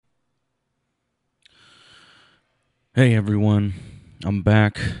Hey everyone, I'm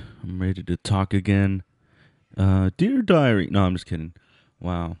back. I'm ready to talk again. Dear Diary. No, I'm just kidding.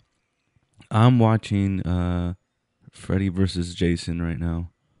 Wow. I'm watching Freddy versus Jason right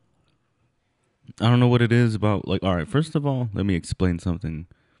now. I don't know what it is about. Alright, first of all, let me explain something.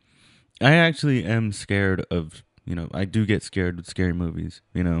 I actually am scared of, I do get scared with scary movies.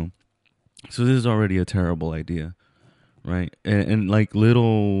 So this is already a terrible idea, right? And like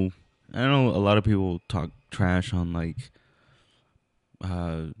little. I know a lot of people talk trash on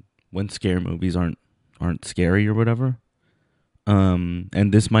uh, when scare movies aren't scary or whatever. And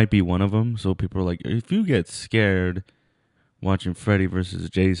this might be one of them. So people are like, if you get scared watching Freddy versus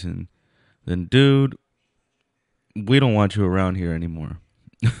Jason, then dude, we don't want you around here anymore.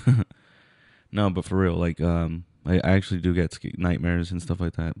 No, but for real, I actually do get nightmares and stuff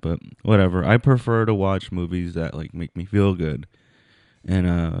like that. But whatever, I prefer to watch movies that like make me feel good,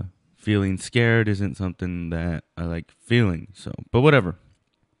 and feeling scared isn't something that I like feeling. So, but whatever.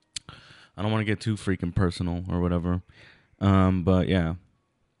 I don't want to get too freaking personal or whatever. But yeah,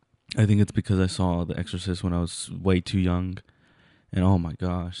 I think it's because I saw The Exorcist when I was way too young, and oh my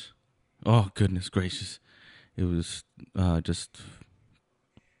gosh, oh goodness gracious, it was just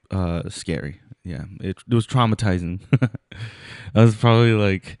scary. Yeah, it was traumatizing. I was probably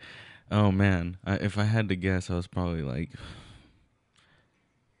like, oh man, if I had to guess, I was probably like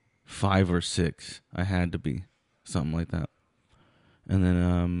 5 or 6. I had to be something like that. And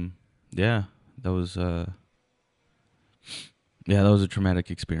then yeah, that was yeah, that was a traumatic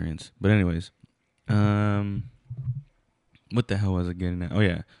experience. But anyways, um, what the hell was I getting at? Oh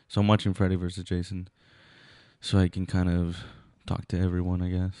yeah, so I'm watching Freddy versus Jason, so I can kind of talk to everyone, I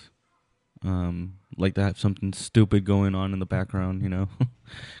guess. Like to have something stupid going on in the background,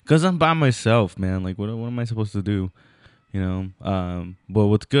 because I'm by myself, man. Like, what am I supposed to do? But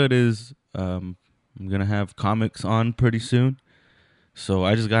what's good is I'm gonna have comics on pretty soon, so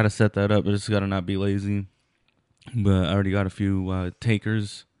I just gotta set that up. I just gotta not be lazy. But I already got a few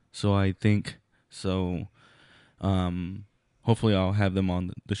takers, so I think so. Hopefully, I'll have them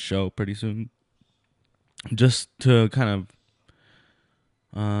on the show pretty soon, just to kind of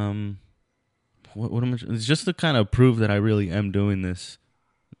what am I? It's just to kind of prove that I really am doing this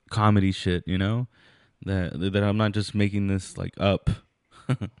comedy shit. That I'm not just making this like up.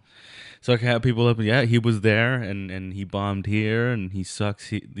 So I can have people up and yeah, he was there and he bombed here and he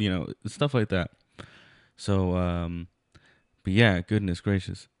sucks. Stuff like that. So but yeah, goodness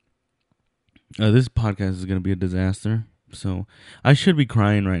gracious. This podcast is gonna be a disaster. So I should be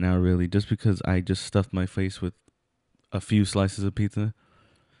crying right now, really, just because I just stuffed my face with a few slices of pizza.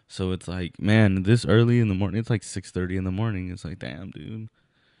 So it's like, man, this early in the morning. It's like 6:30 in the morning. It's like, damn, dude,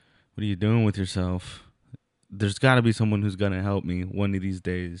 what are you doing with yourself? There's got to be someone who's gonna help me one of these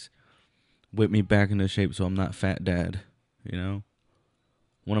days, whip me back into shape, so I'm not fat dad. You know,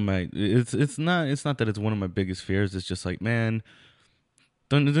 one of my it's not that it's one of my biggest fears. It's just like, man,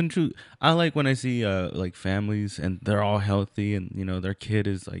 don't you? I like when I see like families and they're all healthy and their kid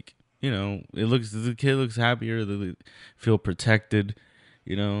is like the kid looks happier. They feel protected.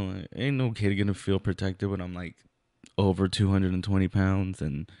 Ain't no kid gonna feel protected when I'm like over 220 pounds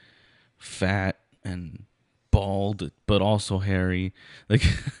and fat and bald, but also hairy. Like,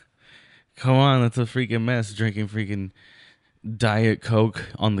 come on, that's a freaking mess. Drinking freaking Diet Coke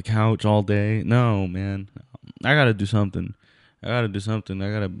on the couch all day. No, man, I gotta do something. I gotta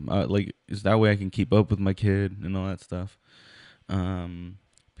is that way I can keep up with my kid and all that stuff. But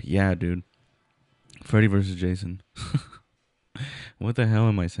yeah, dude, Freddy versus Jason. What the hell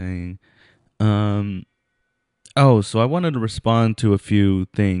am I saying? Um, oh, so I wanted to respond to a few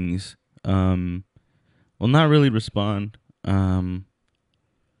things. Well, not really respond.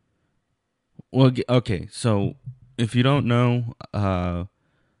 Okay. So if you don't know, I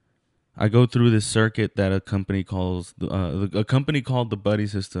go through this circuit that a company called the Buddy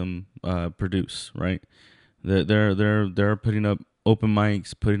System produce. Right? They're putting up open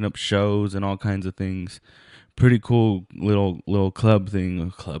mics, putting up shows, and all kinds of things. Pretty cool little club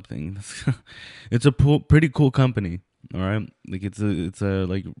thing. Club thing. It's a pretty cool company. All right, like it's a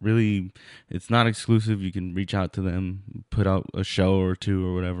like really, it's not exclusive. You can reach out to them, put out a show or two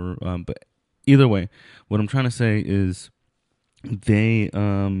or whatever. But either way, what I'm trying to say is they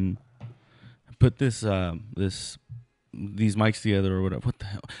put these mics together or whatever. What the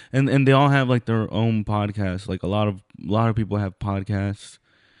hell? And they all have like their own podcasts. Like a lot of people have podcasts.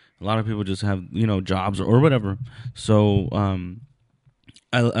 A lot of people just have jobs or whatever. So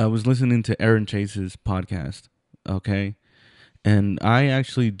I was listening to Aaron Chase's podcast. Okay, and I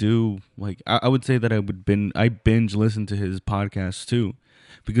actually do like I would say that I binge listen to his podcast too.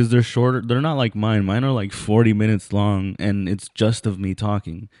 because they're shorter. They're not like mine. Mine are like 40 minutes long, and it's just of me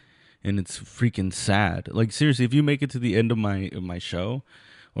talking, and it's freaking sad. Like seriously, if you make it to the end of my show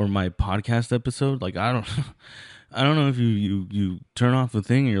or my podcast episode, like I don't I don't know if you turn off the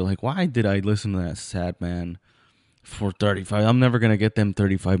thing and you're like, why did I listen to that sad man for 35? I'm never gonna get them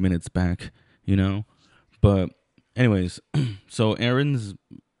 35 minutes back, you know. But anyways, so Aaron's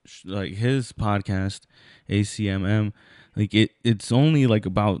like his podcast, ACMM, like it's only like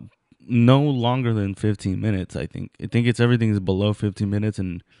about no longer than 15 minutes. I think it's everything is below 15 minutes,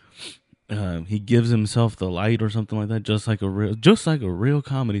 and he gives himself the light or something like that, just like a real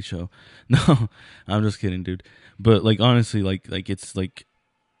comedy show. No, I'm just kidding, dude. But like honestly,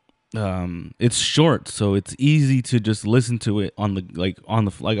 it's short, so it's easy to just listen to it on the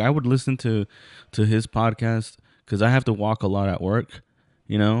like I would listen to his podcast because I have to walk a lot at work,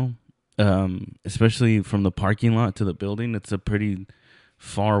 you know, especially from the parking lot to the building. It's a pretty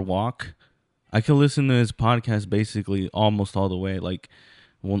far walk. I can listen to his podcast basically almost all the way. Like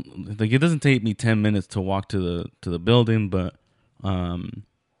it doesn't take me 10 minutes to walk to the building, but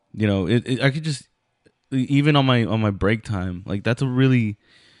you know, I could just even on my break time, like that's a really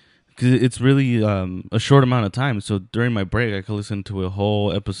because it's really a short amount of time. So during my break, I could listen to a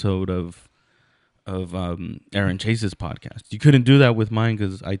whole episode of Aaron Chase's podcast. You couldn't do that with mine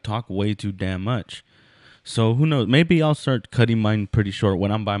because I talk way too damn much. So who knows? Maybe I'll start cutting mine pretty short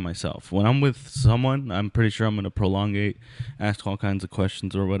when I'm by myself. When I'm with someone, I'm pretty sure I'm going to prolongate, ask all kinds of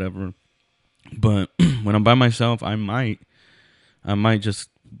questions or whatever. But when I'm by myself, I might just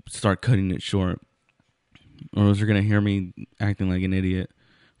start cutting it short, or else you're going to hear me acting like an idiot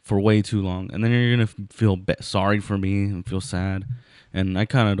for way too long, and then you're gonna feel sorry for me and feel sad, and I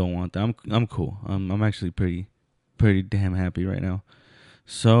kind of don't want that. I'm cool. I'm actually pretty damn happy right now.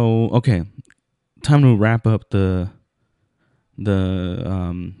 So okay, time to wrap up the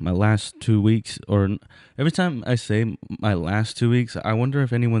my last 2 weeks. Or every time I say my last 2 weeks, I wonder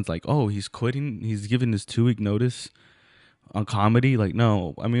if anyone's like, oh, he's quitting. He's giving his 2 week notice on comedy. Like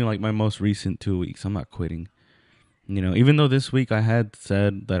no, I mean like my most recent 2 weeks. I'm not quitting. You know, even though this week I had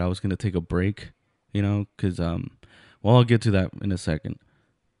said that I was going to take a break, you know, because, well, I'll get to that in a second.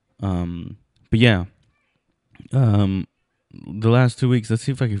 But yeah, the last 2 weeks, let's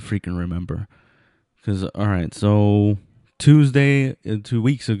see if I can freaking remember. Because, all right, so Tuesday, 2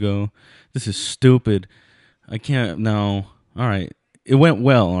 weeks ago, this is stupid. I can't, no, all right. It went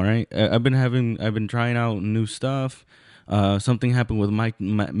well, all right. I've been trying out new stuff. Something happened with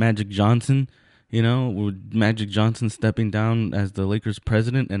Magic Johnson. You know, with Magic Johnson stepping down as the Lakers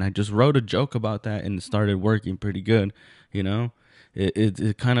president, and I just wrote a joke about that, and it started working pretty good. You know,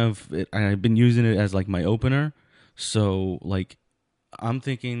 I've been using it as like my opener, so like I'm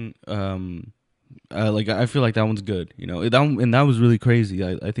thinking, like I feel like that one's good. You know, that was really crazy.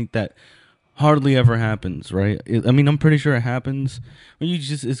 I think that hardly ever happens, right? I mean, I'm pretty sure it happens. When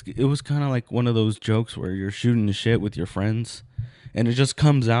it was kind of like one of those jokes where you're shooting the shit with your friends, and it just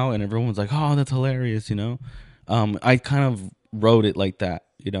comes out, and everyone's like, "Oh, that's hilarious," you know. I kind of wrote it like that,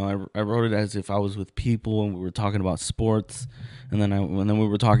 you know. I wrote it as if I was with people and we were talking about sports, and then we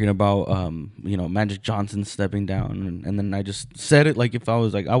were talking about, you know, Magic Johnson stepping down, and then I just said it like if I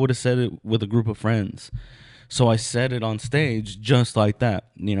was like I would have said it with a group of friends. So I said it on stage just like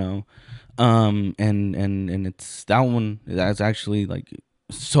that, you know. And it's that one that's actually like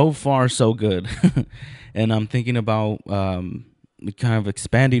so far so good, and I'm thinking about kind of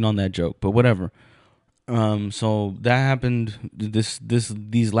expanding on that joke, but whatever. So that happened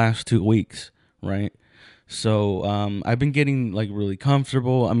these last 2 weeks, right? So I've been getting like really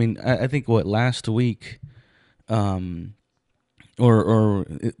comfortable. I mean, I think last week, or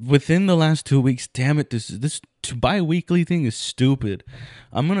within the last 2 weeks. Damn it, this bi-weekly thing is stupid.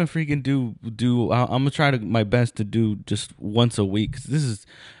 I'm gonna freaking I'm gonna try my best to do just once a week.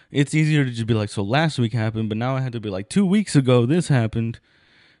 It's easier to just be like, so last week happened, but now I had to be like 2 weeks ago this happened.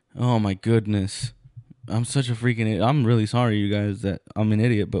 Oh my goodness, I'm such a freaking idiot. I'm really sorry, you guys, that I'm an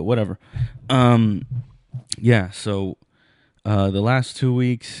idiot, but whatever. Yeah. So the last 2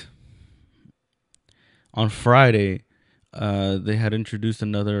 weeks, on Friday, they had introduced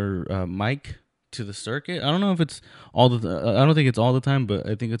another mic to the circuit. I don't know if it's I don't think it's all the time, but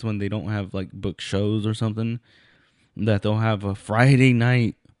I think it's when they don't have like book shows or something, that they'll have a Friday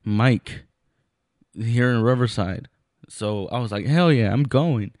night mic here in Riverside. So I was like, hell yeah, I'm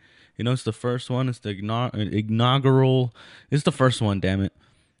going. You know, it's the first one. It's the inaugural. It's the first one, damn it.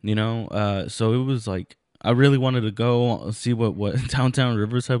 You know, so it was like I really wanted to go see what downtown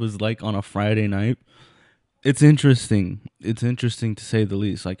Riverside was like on a Friday night. It's interesting. It's interesting to say the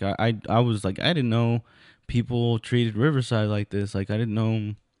least. Like I was like, I didn't know people treated Riverside like this. Like, I didn't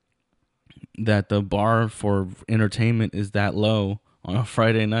know that the bar for entertainment is that low on a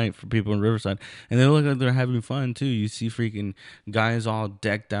Friday night for people in Riverside. And they look like they're having fun too. You see freaking guys all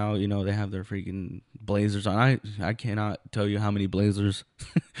decked out, you know, they have their freaking blazers on. I cannot tell you how many blazers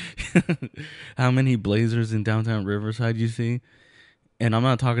how many blazers in downtown Riverside you see. And I'm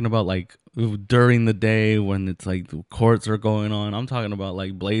not talking about like during the day when it's like the courts are going on. I'm talking about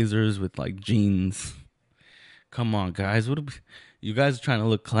like blazers with like jeans. Come on, guys. You guys are trying to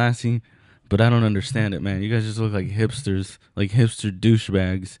look classy, but I don't understand it, man. You guys just look like hipsters, like hipster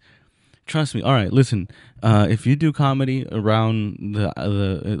douchebags. Trust me. All right, listen. If you do comedy around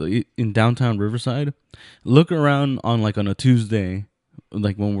the in downtown Riverside, look around on a Tuesday,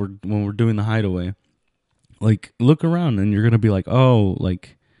 like when we're doing the Hideaway. Like, look around and you're gonna be like, oh,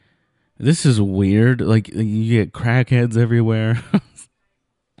 like this is weird. Like, you get crackheads everywhere.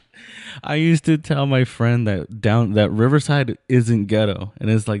 I used to tell my friend that Riverside isn't ghetto, and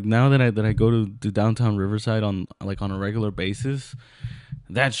it's like now that I go to downtown Riverside on a regular basis,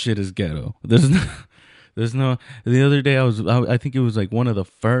 that shit is ghetto. There's no. The other day I think it was like one of the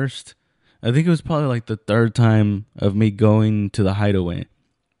first. I think it was probably like the third time of me going to the Hideaway,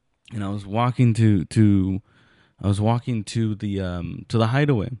 and I was walking to the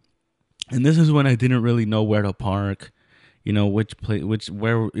Hideaway, and this is when I didn't really know where to park. You know, where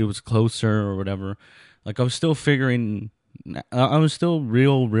it was closer or whatever. Like, I was still figuring, I was still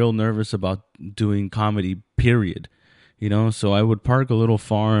real nervous about doing comedy, period. You know, so I would park a little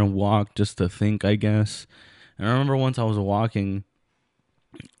far and walk just to think, I guess. And I remember once I was walking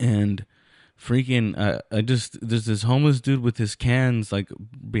and freaking, there's this homeless dude with his cans like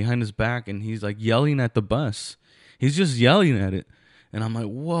behind his back, and he's like yelling at the bus. He's just yelling at it. And I'm like,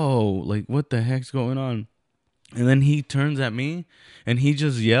 whoa, like what the heck's going on? And then he turns at me and he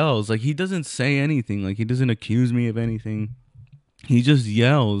just yells. Like, he doesn't say anything. Like, he doesn't accuse me of anything. He just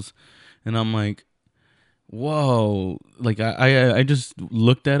yells. And I'm like, whoa. Like, I just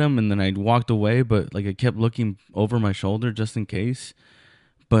looked at him and then I walked away. But, like, I kept looking over my shoulder just in case.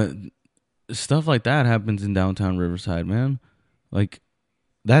 But stuff like that happens in downtown Riverside, man. Like,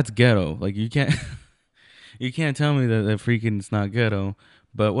 that's ghetto. Like, you can't you can't tell me that freaking it's not ghetto.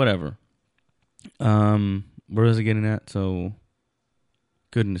 But whatever. Where was I getting at? So,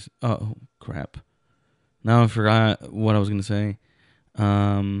 goodness. Oh, crap. Now I forgot what I was going to say.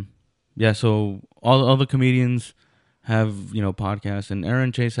 Yeah, so all the comedians have, you know, podcasts. And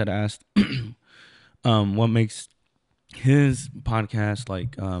Aaron Chase had asked what makes his podcast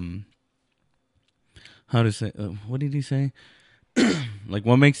like, how to say, what did he say? Like,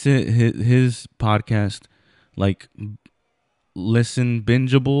 what makes it his podcast like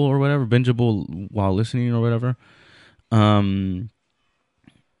bingeable or whatever, bingeable while listening or whatever. And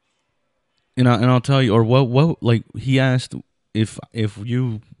I'll tell you, or what like he asked if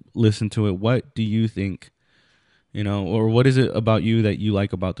you listen to it, what do you think, you know, or what is it about you that you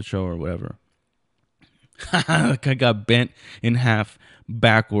like about the show or whatever. Like, I got bent in half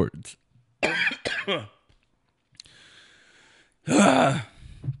backwards.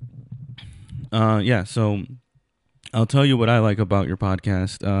 Yeah, so I'll tell you what I like about your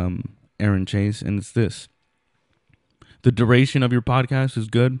podcast, Aaron Chase, and it's this. The duration of your podcast is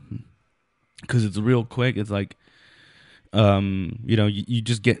good because it's real quick. It's like, you know, you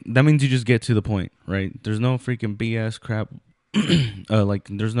just get, that means you just get to the point, right? There's no freaking BS crap. Like,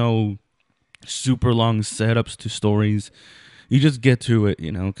 there's no super long setups to stories. You just get to it,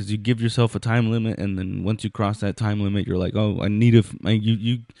 you know, because you give yourself a time limit, and then once you cross that time limit, you're like, oh, I need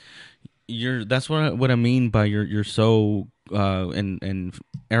to, you're that's what I mean by you're so and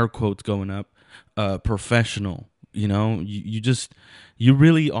air quotes going up, professional. You know, you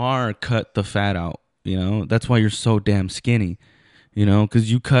really are cut the fat out. You know, that's why you're so damn skinny. You know, because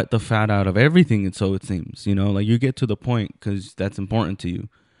you cut the fat out of everything, and so it seems. You know, like, you get to the point because that's important to you.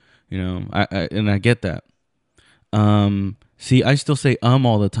 You know, I get that. See, I still say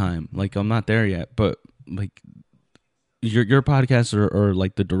all the time. Like, I'm not there yet, but like, your podcasts are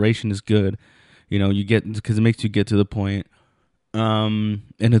like, the duration is good, you know, you get, because it makes you get to the point, and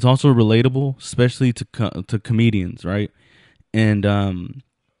it's also relatable, especially to comedians, right? And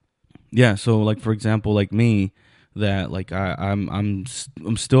yeah, so like, for example, like me, that like I'm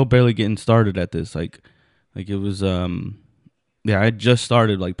still barely getting started at this, like it was yeah, I just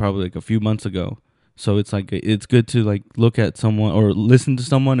started like probably like a few months ago. So it's like, it's good to like look at someone or listen to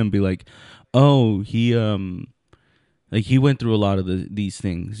someone and be like, oh, he like, he went through a lot of these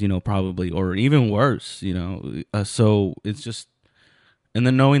things, you know, probably, or even worse, you know. So it's just, and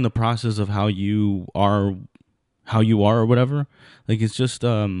then knowing the process of how you are or whatever, like, it's just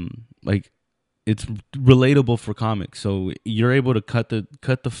like, it's relatable for comics. So you're able to cut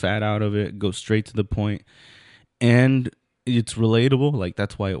the fat out of it, go straight to the point, and it's relatable. Like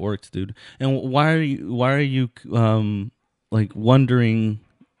that's why it works, dude. And why are you like wondering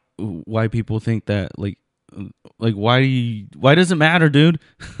why people think that why does it matter, dude?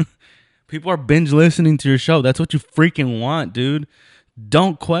 People are binge listening to your show. That's what you freaking want, dude.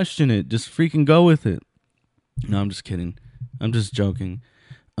 Don't question it. Just freaking go with it. No, I'm just kidding. I'm just joking.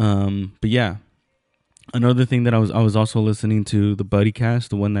 But yeah, another thing that I was also listening to the Buddy Cast,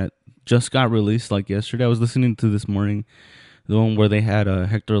 the one that just got released like yesterday. I was listening to this morning, the one where they had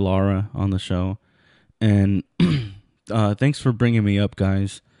Hector Lara on the show, and thanks for bringing me up,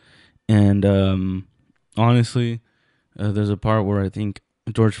 guys. And honestly, there's a part where I think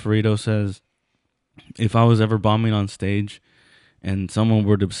George Farito says, if I was ever bombing on stage and someone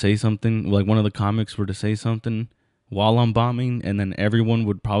were to say something, like one of the comics were to say something while I'm bombing, and then everyone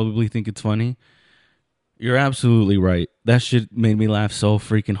would probably think it's funny. You're absolutely right. That shit made me laugh so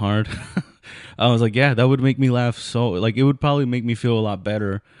freaking hard. I was like, yeah, that would make me laugh so, like, it would probably make me feel a lot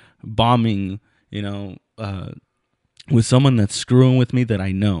better bombing, with someone that's screwing with me that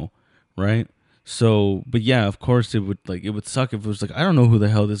I know, right? So, but yeah, of course it would suck if it was like, I don't know who the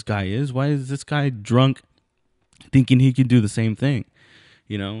hell this guy is. Why is this guy drunk thinking he can do the same thing,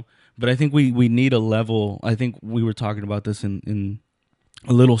 you know? But I think we need a level. I think we were talking about this in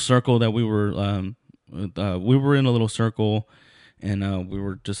a little circle that we were in a little circle, and we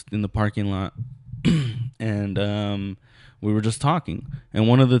were just in the parking lot, and we were just talking. And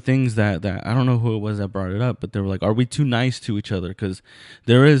one of the things that I don't know who it was that brought it up, but they were like, "Are we too nice to each other?" Because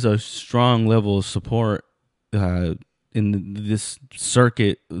there is a strong level of support in this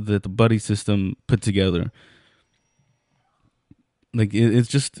circuit that the buddy system put together. Like it's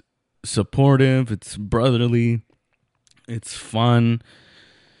just supportive, it's brotherly, it's fun,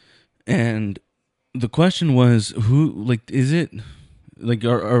 and the question was, who, like, is it like,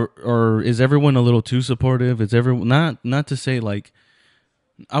 or is everyone a little too supportive? Is everyone, not to say, like,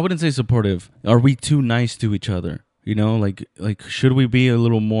 I wouldn't say supportive. Are we too nice to each other? Like should we be a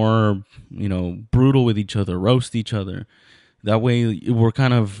little more, brutal with each other, roast each other? That way we're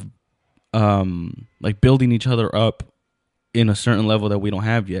kind of like building each other up in a certain level that we don't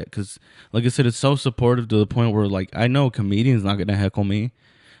have yet. Because, like I said, it's so supportive to the point where, like, I know a comedian's not gonna heckle me,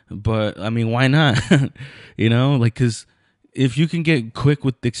 but I mean, why not? Like, because if you can get quick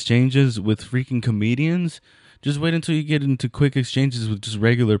with exchanges with freaking comedians, just wait until you get into quick exchanges with just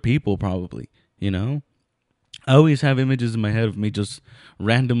regular people, probably. I always have images in my head of me just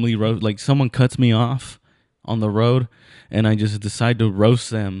randomly like someone cuts me off on the road, and I just decide to roast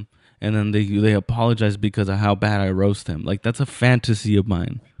them, and then they apologize because of how bad I roast them. Like, that's a fantasy of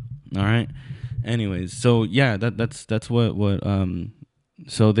mine. All right. Anyways, so yeah, that's what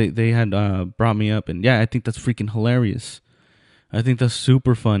so they had brought me up, and yeah, I think that's freaking hilarious. I think that's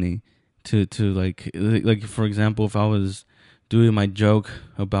super funny to like for example, if I was doing my joke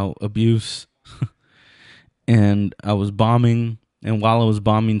about abuse and I was bombing, and while I was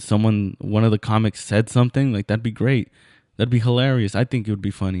bombing, one of the comics said something, like, that'd be great. That'd be hilarious. I think it would be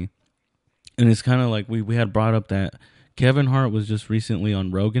funny. And it's kind of like we had brought up that Kevin Hart was just recently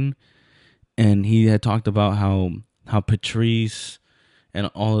on Rogan, and he had talked about how Patrice and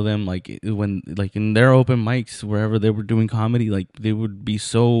all of them, like, when, like, in their open mics wherever they were doing comedy, like, they would be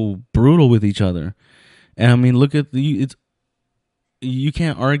so brutal with each other. And I mean, look at you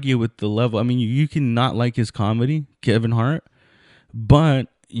can't argue with the level. I mean, you can not like his comedy, Kevin Hart, but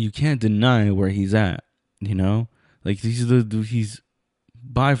you can't deny where he's at. Like, he's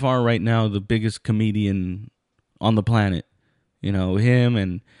by far right now the biggest comedian on the planet.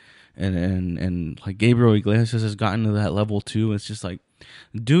 Him and like Gabriel Iglesias has gotten to that level too. It's just like,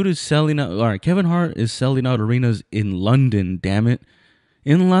 dude is selling out. All right, Kevin Hart is selling out arenas in London. Damn it,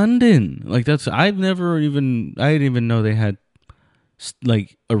 in London. Like, I didn't even know they had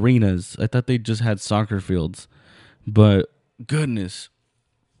like arenas. I thought they just had soccer fields. But goodness,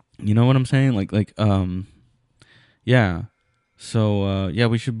 you know what I'm saying? Yeah. So yeah,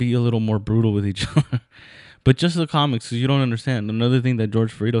 we should be a little more brutal with each other. But just the comics, because you don't understand. Another thing that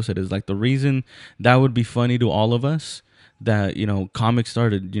George Farito said is, like, the reason that would be funny to all of us, that, comics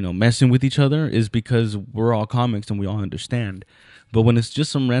started, messing with each other, is because we're all comics and we all understand. But when it's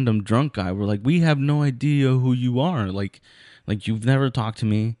just some random drunk guy, we're like, we have no idea who you are. Like you've never talked to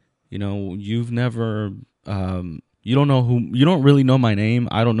me. You've never, you don't really know my name.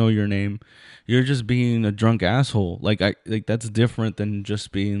 I don't know your name. You're just being a drunk asshole. Like, that's different than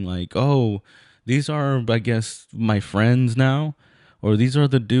just being like, oh, these are, I guess, my friends now, or these are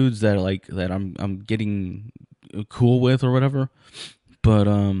the dudes that I'm getting cool with or whatever. But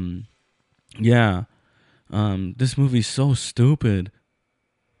Yeah. This movie's so stupid.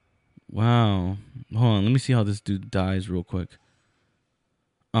 Wow. Hold on, let me see how this dude dies real quick.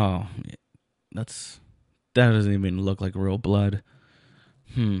 Oh, that's that doesn't even look like real blood.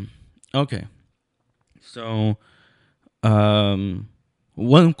 Okay. So, um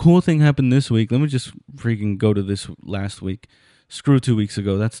one cool thing happened this week. Let me just freaking go to this last week. Screw 2 weeks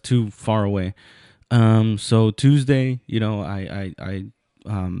ago. That's too far away. So Tuesday, I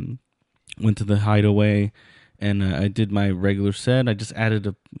went to the Hideaway, and I did my regular set. I just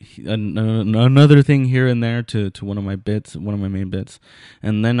added another thing here and there to one of my bits, one of my main bits,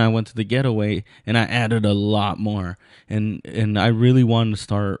 and then I went to the Getaway and I added a lot more. And I really wanted to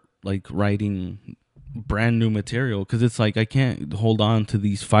start like writing brand new material, because it's like I can't hold on to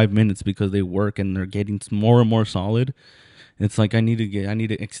these 5 minutes because they work and they're getting more and more solid. It's like I need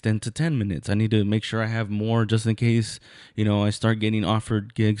to extend to 10 minutes. I need to make sure I have more just in case, I start getting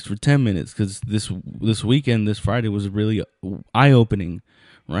offered gigs for 10 minutes, cuz this weekend, this Friday was really eye-opening,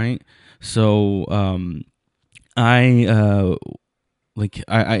 right? So I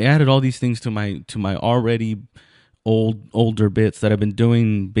added all these things to my already older bits that I've been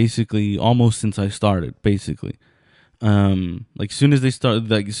doing basically almost since I started, basically. Like soon as they started,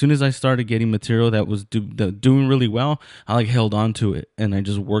 like as soon as I started getting material that was doing really well, I like held on to it and I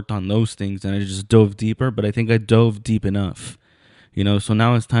just worked on those things and I just dove deeper. But I think I dove deep enough, so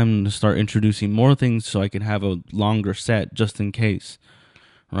now it's time to start introducing more things so I can have a longer set just in case,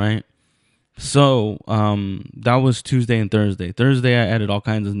 right? So that was Tuesday and Thursday. Thursday I added all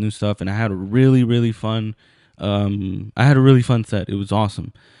kinds of new stuff and I had a really fun I had a really fun set. It was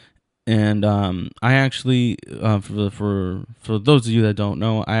awesome. And I actually, for those of you that don't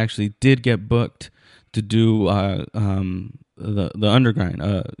know, I actually did get booked to do the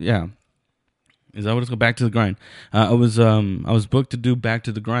undergrind. Yeah, is that what it's called? Back to the grind. I was booked to do Back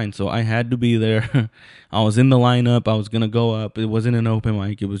to the Grind, so I had to be there. I was in the lineup. I was gonna go up. It wasn't an open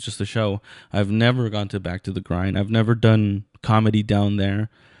mic. It was just a show. I've never gone to Back to the Grind. I've never done comedy down there.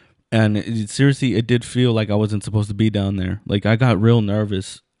 And seriously, it did feel like I wasn't supposed to be down there. Like I got real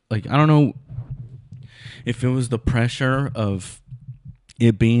nervous. Like I don't know if it was the pressure of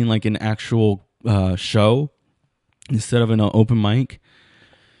it being like an actual show instead of an open mic.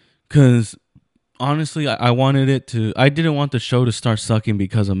 Because honestly, I wanted it to. I didn't want the show to start sucking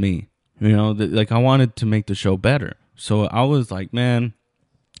because of me. Like I wanted to make the show better. So I was like, man,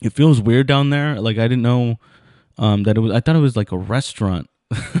 it feels weird down there. Like I didn't know that it was. I thought it was like a restaurant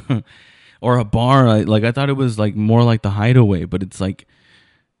or a bar. I thought it was like more like the Hideaway, but it's like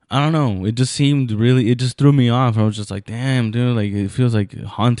I don't know. It just seemed really. It just threw me off. I was just like, damn, dude. Like it feels like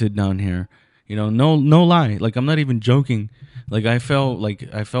haunted down here. No lie. Like I'm not even joking. Like I felt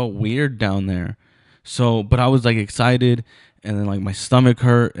weird down there. So, but I was like excited, and then like my stomach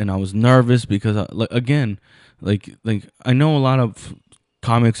hurt, and I was nervous because again, like I know a lot of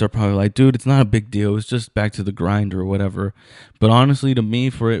comics are probably like, dude, it's not a big deal. It's just back to the grind or whatever. But honestly, to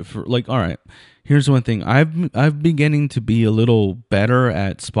me, for like, all right, here's one thing. I've beginning to be a little better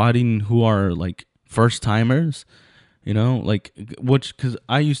at spotting who are like first timers. Like which because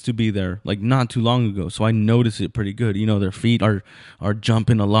I used to be there like not too long ago, so I notice it pretty good. Their feet are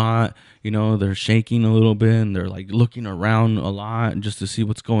jumping a lot. They're shaking a little bit, and they're like looking around a lot just to see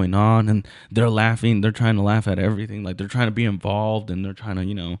what's going on, and they're laughing. They're trying to laugh at everything. Like they're trying to be involved, and they're trying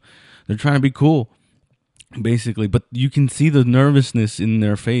to they're trying to be cool, basically. But you can see the nervousness in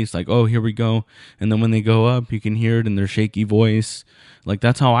their face, like, oh, here we go. And then when they go up, you can hear it in their shaky voice. Like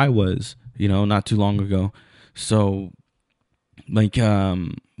that's how I was, not too long ago. So like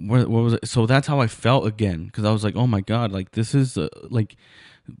what was it? So that's how I felt again, because I was like, oh my god, like this is like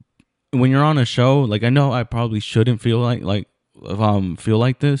when you're on a show, like I know I probably shouldn't feel feel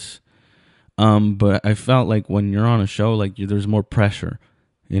like this, but I felt like when you're on a show, like there's more pressure,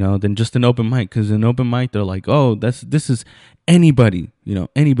 than just an open mic. Because an open mic, they're like, oh, this is anybody,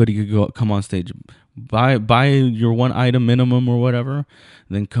 anybody could come on stage, buy your one item minimum or whatever,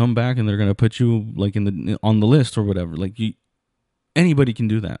 then come back and they're gonna put you like on the list or whatever. Like anybody can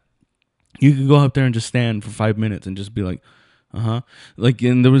do that. You could go up there and just stand for 5 minutes and just be like, like,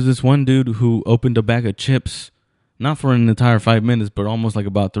 and there was this one dude who opened a bag of chips, not for an entire 5 minutes, but almost like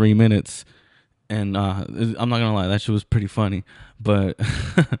about 3 minutes. And I'm not gonna lie, that shit was pretty funny. But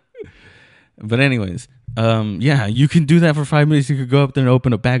but anyways, yeah, you can do that for 5 minutes. You could go up there and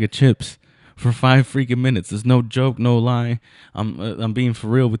open a bag of chips for 5 freaking minutes. There's no joke, no lie. I'm being for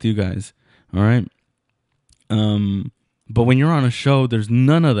real with you guys. All right. But when you're on a show, there's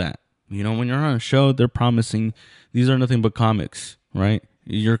none of that. When you're on a show, they're promising these are nothing but comics, right?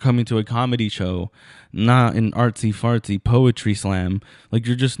 You're coming to a comedy show, not an artsy fartsy poetry slam. Like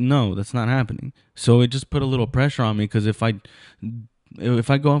you're just no, that's not happening. So it just put a little pressure on me because if I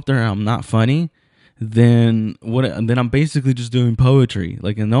go up there and I'm not funny, then what? Then I'm basically just doing poetry.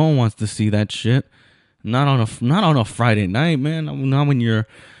 Like, and no one wants to see that shit. Not on a Friday night, man. Not when you're,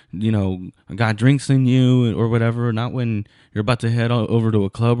 got drinks in you or whatever. Not when you're about to head over to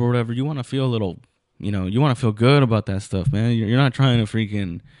a club or whatever. You want to feel a little, you want to feel good about that stuff, man. You're not trying to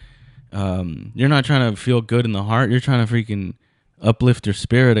freaking, you're not trying to feel good in the heart. You're trying to freaking uplift your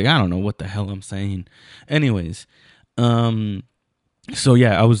spirit. Like, I don't know what the hell I'm saying. Anyways, so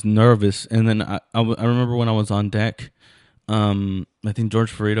yeah, I was nervous, and then I remember when I was on deck. I think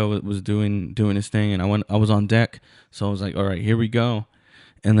George Farito was doing his thing, and I was on deck, so I was like, all right, here we go.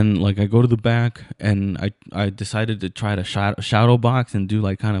 And then like I go to the back, and I decided to try to shadow box and do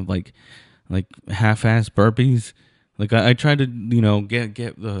like kind of like half-ass burpees. Like I tried to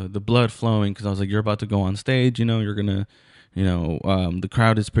get the blood flowing because I was like, you're about to go on stage, you're gonna the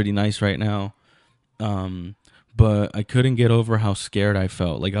crowd is pretty nice right now. But I couldn't get over how scared I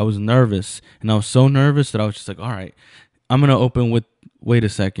felt. Like I was nervous, and I was so nervous that I was just like, all right, I'm going to open with, wait a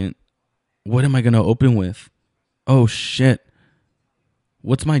second. What am I going to open with? Oh shit.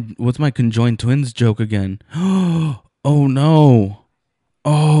 What's my conjoined twins joke again? Oh no.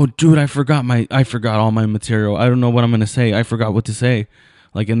 Oh dude, I forgot all my material. I don't know what I'm going to say. I forgot what to say.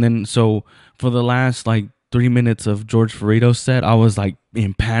 Like, and then so for the last like 3 minutes of George Farito's set, I was like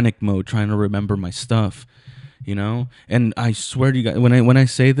in panic mode trying to remember my stuff. And I swear to you guys, when I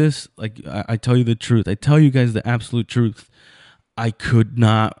say this, like I tell you the truth, I tell you guys the absolute truth. I could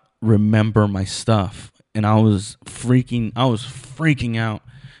not remember my stuff, and I was freaking out,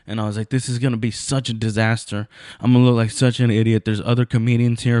 and I was like, this is gonna be such a disaster. I'm gonna look like such an idiot. There's other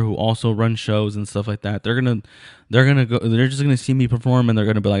comedians here who also run shows and stuff like that. They're just gonna see me perform, and they're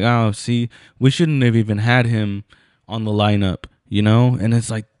gonna be like, oh, see, we shouldn't have even had him on the lineup. And it's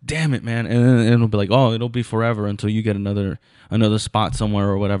like, damn it, man. And then it'll be like, oh, it'll be forever until you get another spot somewhere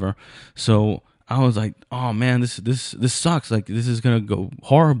or whatever. So I was like, oh man, this sucks. Like this is gonna go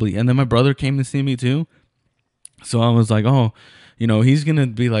horribly. And then my brother came to see me too. So I was like, oh, he's gonna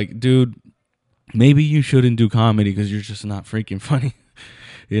be like, dude, maybe you shouldn't do comedy because you're just not freaking funny.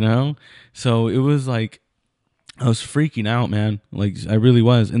 So it was like, I was freaking out, man. Like I really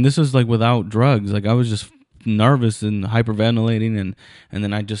was. And this was like without drugs. Like I was just nervous and hyperventilating, and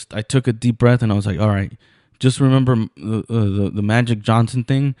then I took a deep breath, and I was like, all right, just remember the Magic Johnson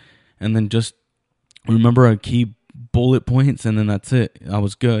thing, and then just remember a key bullet points, and then that's it. I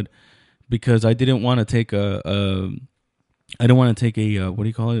was good because I didn't want to take what do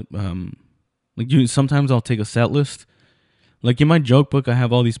you call it, sometimes I'll take a set list. Like in my joke book, I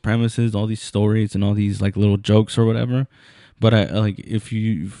have all these premises, all these stories, and all these like little jokes or whatever. But I like if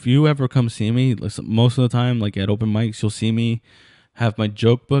you ever come see me, most of the time, like at open mics, you'll see me have my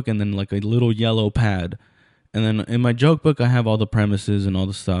joke book and then like a little yellow pad. And then in my joke book, I have all the premises and all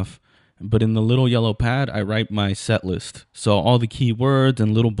the stuff. But in the little yellow pad, I write my set list. So all the key words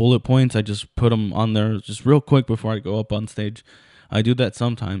and little bullet points, I just put them on there just real quick before I go up on stage. I do that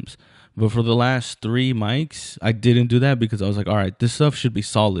sometimes. But for the last 3 mics, I didn't do that because I was like, all right, this stuff should be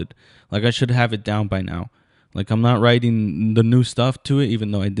solid. Like I should have it down by now. Like, I'm not writing the new stuff to it,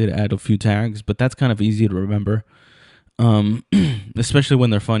 even though I did add a few tags, but that's kind of easy to remember. Especially when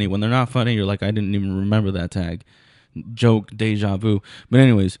they're funny. When they're not funny, you're like, I didn't even remember that tag. Joke, deja vu. But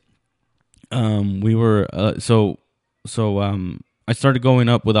anyways, we were, I started going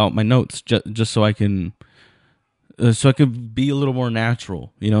up without my notes just so I can, so I could be a little more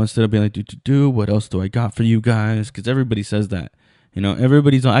natural, instead of being like, what else do I got for you guys? Because everybody says that.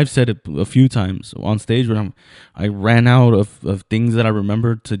 I've said it a few times on stage when I ran out of things that I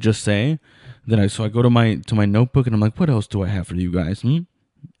remembered to just say. So I go to my notebook and I'm like, what else do I have for you guys?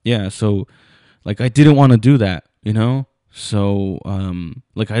 Yeah. So like, I didn't want to do that, So,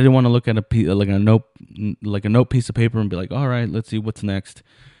 like I didn't want to look at a note piece of paper and be like, all right, let's see what's next,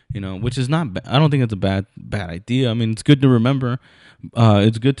 which is not, I don't think it's a bad idea. I mean, it's good to remember.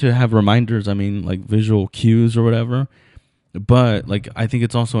 It's good to have reminders. I mean, like visual cues or whatever. But like I think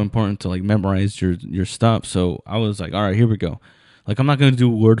it's also important to like memorize your stuff. So I was like, all right, here we go. Like I'm not gonna do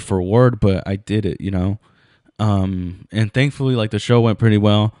word for word, but I did it, And thankfully, like the show went pretty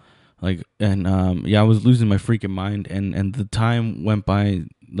well. Like and I was losing my freaking mind, and the time went by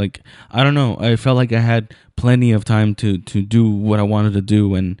like I don't know. I felt like I had plenty of time to do what I wanted to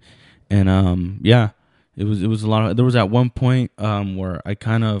do, and yeah, it was a lot of. There was at one point where I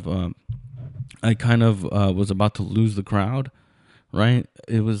kind of was about to lose the crowd, right?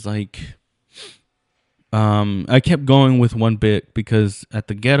 It was like I kept going with one bit because at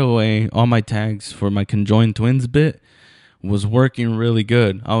the getaway, all my tags for my conjoined twins bit was working really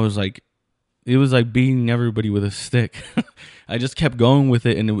good. I was like, it was like beating everybody with a stick. I just kept going with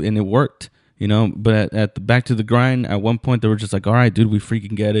it, and it worked, you know. But at the back to the grind, at one point they were just like, "All right, dude, we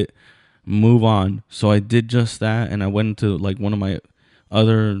freaking get it, move on." So I did just that, and I went into like one of my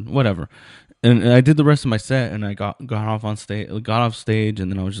other whatever, and I did the rest of my set, and I got off stage,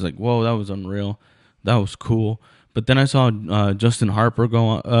 and then I was just like, "Whoa, that was unreal, that was cool." But then I saw Justin Harper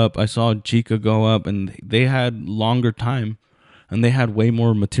go up, I saw Chica go up, and they had longer time and they had way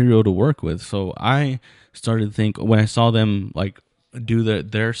more material to work with. So I started to think when I saw them like do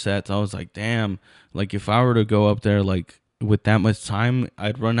their sets, I was like, damn, like if I were to go up there like with that much time,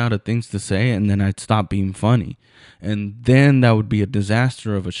 I'd run out of things to say and then I'd stop being funny. And then that would be a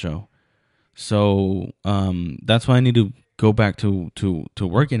disaster of a show. So that's why I need to go back to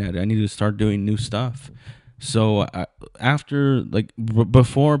working at it. I need to start doing new stuff. So after like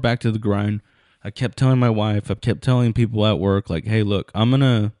before Back to the Grind, I kept telling my wife, I kept telling people at work, like, hey, look, I'm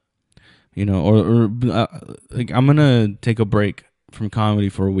gonna, you know, like I'm gonna take a break from comedy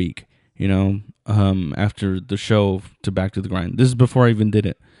for a week, you know, after the show to Back to the Grind. This is before I even did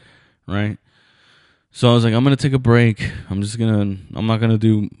it, right? So I was like, I'm gonna take a break. I'm not gonna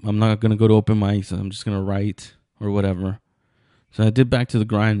go to open mics. I'm just gonna write or whatever. So I did Back to the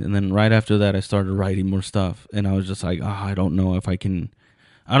Grind, and then right after that, I started writing more stuff, and I was just like, I don't know if I can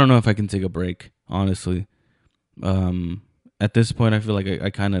take a break, honestly. At this point, I feel like I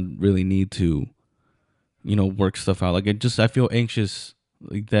kind of really need to, you know, work stuff out. Like I feel anxious,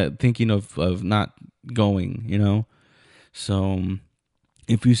 like that, thinking of not going, you know. So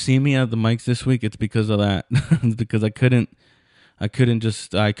if you see me at the mics this week, it's because of that. It's because I couldn't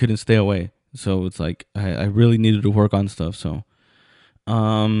stay away. So it's like I really needed to work on stuff. So,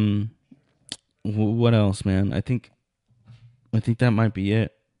 what else, man? I think that might be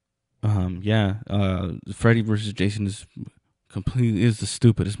it. Freddy versus Jason is the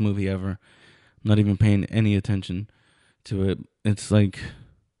stupidest movie ever. I'm not even paying any attention to it. It's like,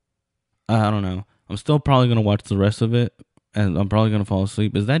 I don't know. I'm still probably gonna watch the rest of it, and I'm probably gonna fall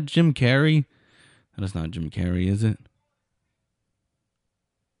asleep. Is that Jim Carrey? That's not Jim Carrey, is it?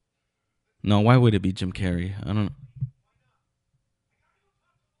 No, why would it be Jim Carrey? I don't know.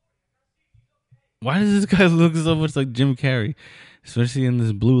 Why does this guy look so much like Jim Carrey? Especially in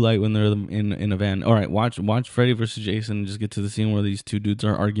this blue light when they're in a van. All right, watch Freddy versus Jason and just get to the scene where these two dudes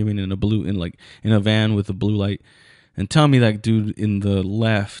are arguing in a van with a blue light, and tell me that dude in the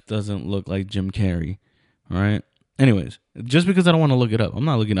left doesn't look like Jim Carrey. All right. Anyways, just because I don't want to look it up, I'm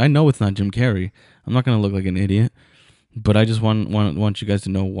not looking. I know it's not Jim Carrey. I'm not gonna look like an idiot, but I just want you guys to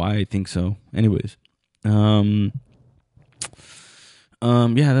know why I think so. Anyways, yeah,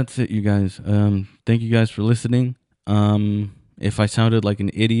 that's it, you guys. Thank you guys for listening. If I sounded like an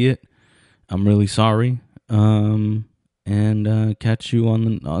idiot, I'm really sorry. And catch you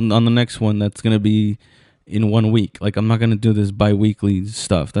on the next one. That's gonna be in 1 week. Like, I'm not gonna do this bi-weekly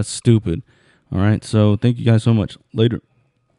stuff. That's stupid. All right. So thank you guys so much. Later.